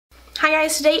Hi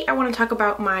guys, today I want to talk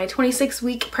about my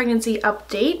 26-week pregnancy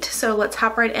update. So let's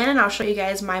hop right in and I'll show you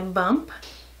guys my bump.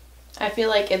 I feel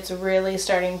like it's really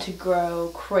starting to grow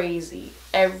crazy.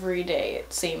 Every day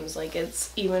it seems like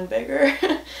it's even bigger.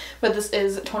 But this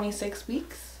is 26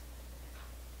 weeks.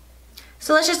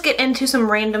 So let's just get into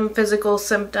some random physical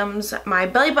symptoms. My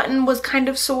belly button was kind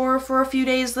of sore for a few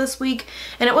days this week,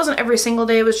 and it wasn't every single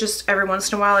day, it was just every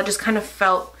once in a while. It just kind of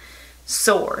felt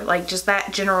sore, like just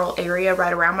that general area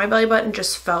right around my belly button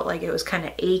just felt like it was kind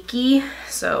of achy,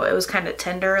 so it was kind of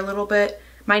tender a little bit.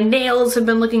 My nails have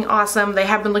been looking awesome. They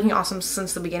have been looking awesome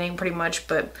since the beginning pretty much,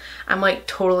 but I'm like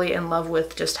totally in love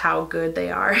with just how good they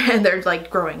are. And they're like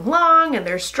growing long and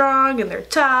they're strong and they're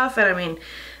tough, and I mean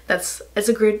it's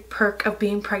a great perk of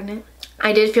being pregnant.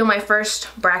 I did feel my first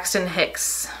Braxton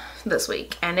Hicks this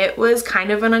week, and it was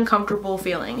kind of an uncomfortable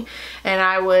feeling, and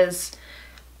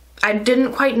I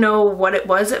didn't quite know what it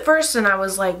was at first, and I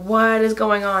was like, what is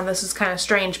going on? This is kind of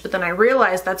strange. But then I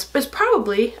realized it's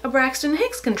probably a Braxton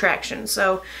Hicks contraction,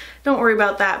 so don't worry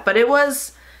about that. But it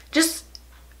was just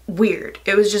weird.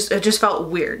 It just felt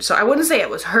weird. So I wouldn't say it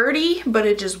was hurty, but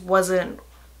it just wasn't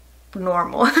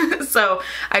normal. So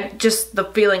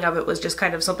the feeling of it was just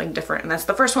kind of something different, and that's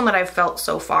the first one that I've felt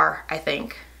so far, I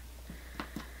think.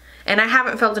 And I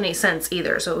haven't felt any since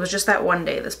either, so it was just that one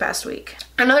day this past week.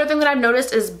 Another thing that I've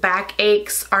noticed is back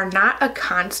aches are not a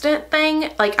constant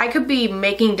thing. Like, I could be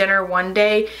making dinner one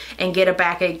day and get a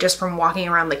backache just from walking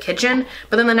around the kitchen,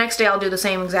 but then the next day I'll do the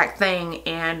same exact thing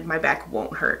and my back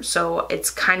won't hurt. So it's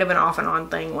kind of an off and on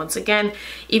thing once again.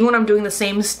 Even when I'm doing the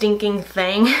same stinking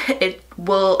thing, it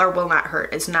will or will not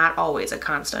hurt. It's not always a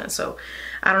constant. So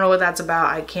I don't know what that's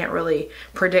about. I can't really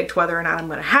predict whether or not I'm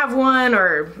gonna have one,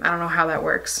 or I don't know how that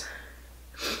works.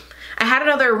 I had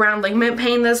another round ligament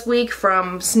pain this week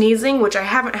from sneezing, which I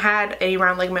haven't had any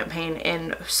round ligament pain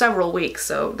in several weeks,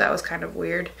 so that was kind of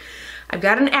weird. I've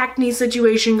got an acne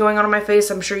situation going on my face.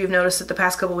 I'm sure you've noticed it the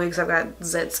past couple weeks. I've got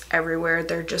zits everywhere.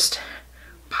 They're just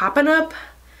popping up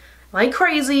like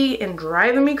crazy and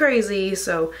driving me crazy,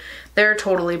 so they're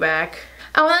totally back.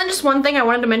 Oh, and then just one thing I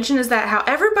wanted to mention is that how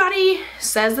everybody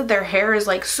says that their hair is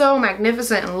like so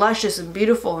magnificent and luscious and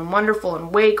beautiful and wonderful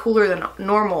and way cooler than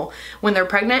normal when they're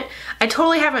pregnant. I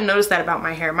totally haven't noticed that about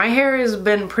my hair. My hair has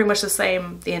been pretty much the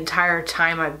same the entire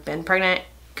time I've been pregnant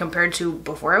compared to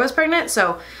before I was pregnant,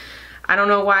 so I don't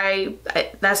know why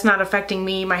that's not affecting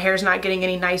me. My hair's not getting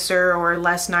any nicer or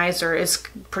less nice, or it's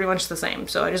pretty much the same.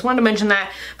 So I just wanted to mention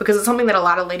that because it's something that a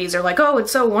lot of ladies are like, oh,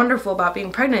 it's so wonderful about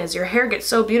being pregnant is your hair gets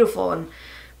so beautiful, and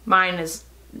mine is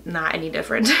not any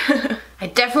different. I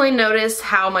definitely notice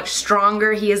how much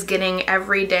stronger he is getting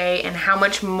every day and how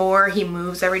much more he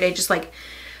moves every day. Just like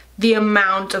the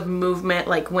amount of movement,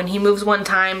 like when he moves one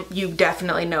time, you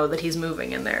definitely know that he's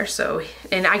moving in there. So,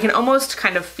 and I can almost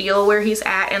kind of feel where he's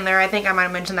at in there. I think I might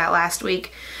have mentioned that last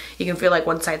week. You can feel like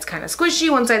one side's kind of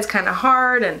squishy, one side's kind of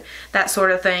hard, and that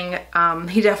sort of thing.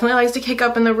 He definitely likes to kick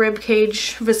up in the rib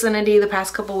cage vicinity the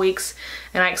past couple weeks,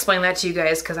 and I explained that to you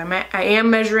guys because I am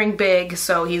measuring big,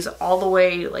 so he's all the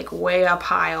way, like way up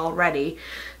high already.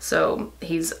 So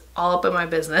he's all up in my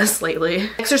business lately.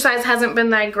 Exercise hasn't been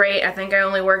that great. I think I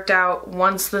only worked out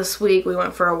once this week. We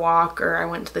went for a walk, or I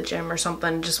went to the gym or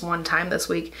something just one time this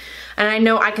week. And I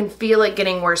know I can feel it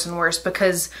getting worse and worse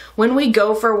because when we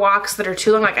go for walks that are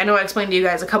too long, like I know I explained to you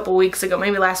guys a couple weeks ago,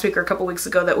 maybe last week or a couple weeks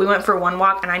ago, that we went for one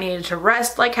walk and I needed to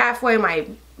rest like halfway. My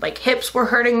hips were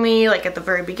hurting me like at the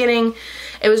very beginning.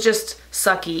 It was just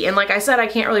sucky. And like I said, I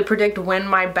can't really predict when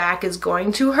my back is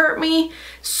going to hurt me.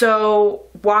 So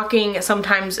walking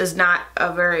sometimes is not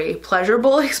a very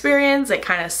pleasurable experience. It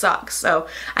kind of sucks. So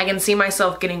I can see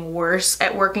myself getting worse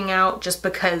at working out just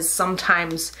because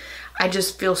sometimes I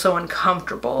just feel so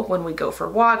uncomfortable when we go for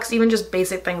walks. Even just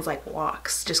basic things like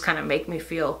walks just kind of make me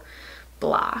feel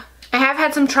blah. I have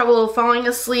had some trouble falling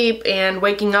asleep and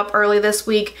waking up early this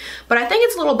week, but I think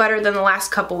it's a little better than the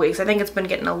last couple weeks. I think it's been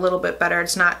getting a little bit better.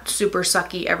 It's not super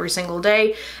sucky every single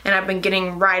day, and I've been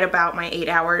getting right about my 8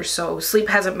 hours, so sleep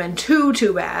hasn't been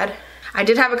too bad. I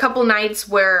did have a couple nights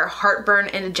where heartburn,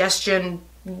 indigestion,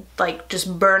 like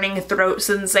just burning throat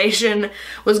sensation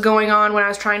was going on when I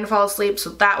was trying to fall asleep, so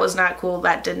that was not cool.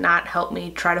 That did not help me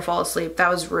try to fall asleep.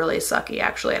 That was really sucky,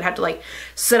 actually. I'd have to like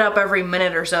sit up every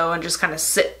minute or so and just kind of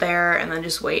sit there and then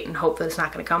just wait and hope that it's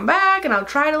not going to come back, and I'll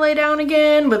try to lay down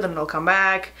again, but then it'll come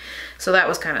back. So that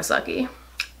was kind of sucky.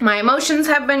 My emotions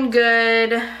have been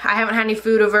good. I haven't had any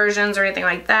food aversions or anything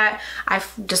like that.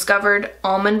 I've discovered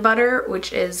almond butter,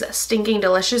 which is stinking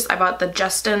delicious. I bought the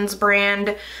Justin's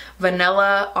brand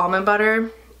vanilla almond butter.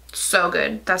 So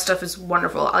good. That stuff is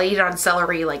wonderful. I'll eat it on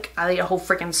celery. Like, I'll eat a whole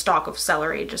freaking stalk of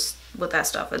celery just with that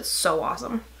stuff. It's so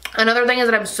awesome. Another thing is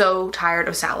that I'm so tired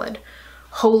of salad.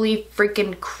 Holy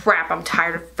freaking crap, I'm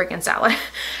tired of freaking salad.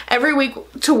 Every week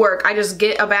to work, I just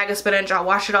get a bag of spinach, I'll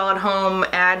wash it all at home,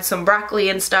 add some broccoli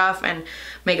and stuff, and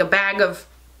make a bag of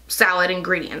salad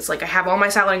ingredients. Like I have all my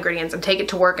salad ingredients and take it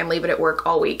to work and leave it at work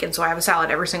all week. And so I have a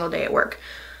salad every single day at work.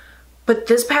 But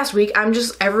this past week, I'm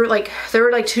just there were like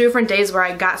 2 different days where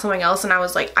I got something else and I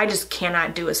was like, I just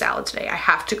cannot do a salad today. I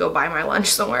have to go buy my lunch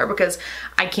somewhere because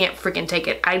I can't freaking take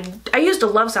it. I used to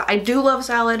love salad. I do love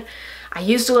salad. I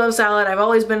used to love salad. I've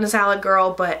always been a salad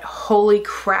girl, but holy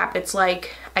crap. It's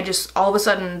like, I just, all of a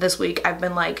sudden this week, I've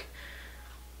been like,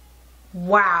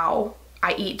 wow,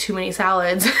 I eat too many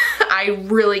salads. I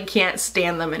really can't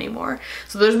stand them anymore.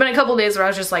 So there's been a couple days where I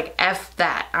was just like, F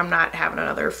that. I'm not having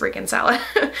another freaking salad.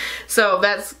 So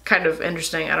that's kind of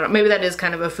interesting. I don't know. Maybe that is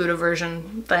kind of a food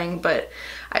aversion thing, but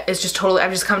it's just totally,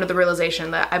 I've just come to the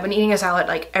realization that I've been eating a salad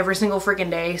like every single freaking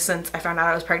day since I found out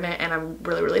I was pregnant, and I'm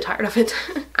really, really tired of it.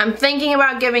 I'm thinking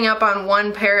about giving up on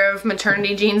one pair of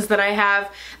maternity jeans that I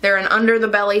have. They're an under the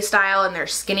belly style and they're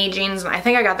skinny jeans, and I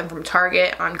think I got them from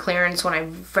Target on clearance when I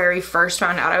very first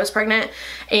found out I was pregnant.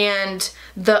 And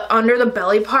the under the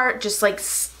belly part just like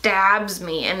stabs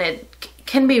me, and it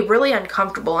can be really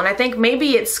uncomfortable. And I think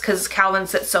maybe it's because Calvin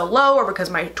sits so low, or because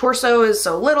my torso is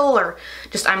so little, or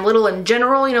just I'm little in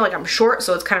general, you know, like I'm short,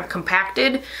 so it's kind of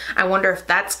compacted. I wonder if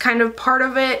that's kind of part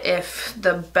of it, if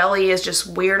the belly is just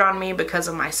weird on me because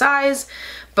of my size.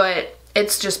 But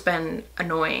it's just been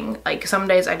annoying. Like some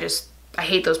days I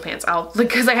hate those pants.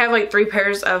 Because I have like 3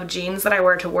 pairs of jeans that I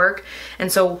wear to work, and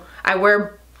so I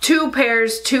wear 2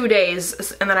 pairs 2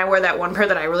 days, and then I wear that one pair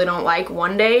that I really don't like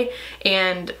one day,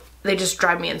 and they just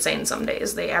drive me insane some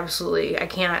days. They absolutely, I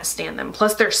cannot stand them.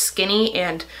 Plus they're skinny,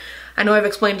 and I know I've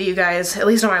explained to you guys, at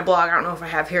least on my blog, I don't know if I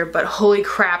have here, but holy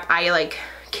crap, I like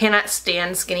cannot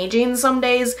stand skinny jeans some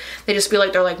days. They just feel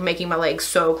like they're like making my legs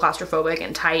so claustrophobic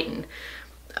and tight and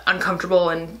uncomfortable,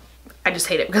 and I just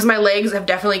hate it because my legs have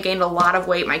definitely gained a lot of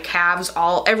weight. My calves,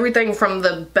 everything from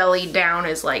the belly down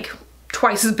is like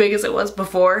twice as big as it was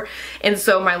before, and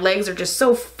so my legs are just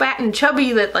so fat and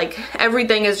chubby that like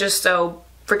everything is just so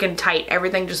freaking tight.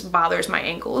 Everything just bothers my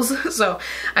ankles. So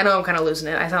I know I'm kind of losing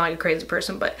it. I sound like a crazy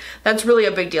person, but that's really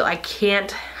a big deal. I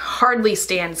can't hardly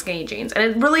stand skinny jeans,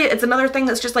 and it's another thing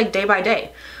that's just like day by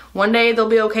day. One day they'll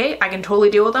be okay, I can totally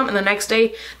deal with them, and the next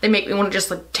day they make me want to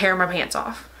just like tear my pants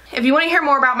off. If you want to hear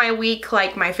more about my week,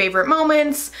 like my favorite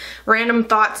moments, random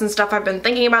thoughts and stuff I've been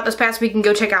thinking about this past week, you can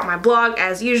go check out my blog.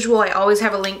 As usual, I always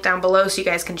have a link down below so you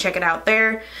guys can check it out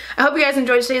there. I hope you guys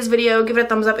enjoyed today's video. Give it a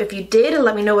thumbs up if you did, and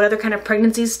let me know what other kind of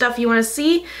pregnancy stuff you want to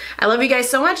see. I love you guys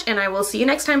so much, and I will see you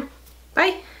next time.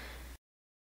 Bye!